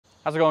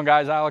How's it going,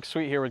 guys? Alex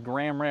Sweet here with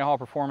Graham Rahal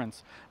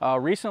Performance.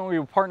 Recently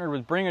we partnered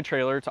with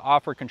BringATrailer to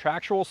offer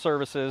contractual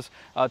services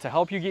to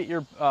help you get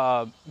your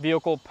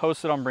vehicle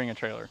posted on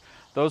BringATrailer.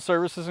 Those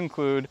services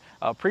include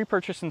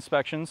pre-purchase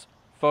inspections,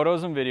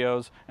 photos and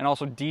videos, and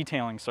also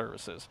detailing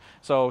services.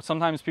 So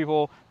sometimes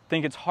people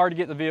think it's hard to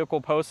get the vehicle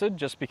posted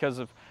just because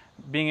of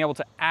being able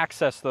to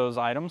access those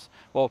items.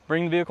 Well,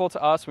 bring the vehicle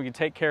to us, we can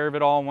take care of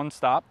it all in one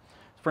stop.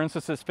 For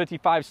instance, this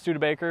 55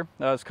 Studebaker,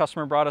 this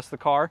customer brought us the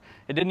car.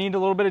 It did need a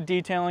little bit of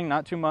detailing,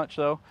 not too much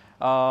though.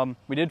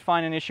 We did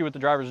find an issue with the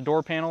driver's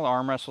door panel. The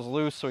armrest was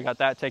loose, so we got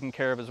that taken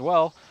care of as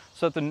well,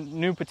 so that the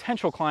new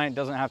potential client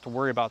doesn't have to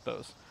worry about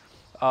those.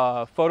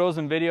 Photos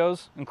and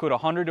videos include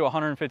 100 to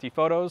 150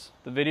 photos.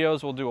 The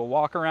videos, we'll do a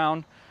walk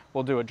around,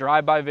 we'll do a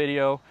drive-by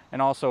video,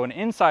 and also an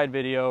inside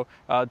video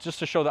just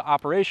to show the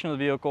operation of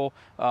the vehicle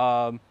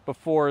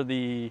before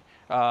the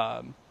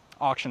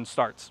auction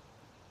starts.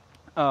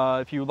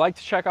 If you would like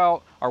to check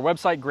out our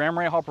website,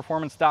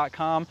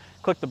 GrahamRahalPerformance.com,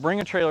 click the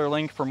BringATrailer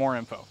link for more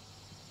info.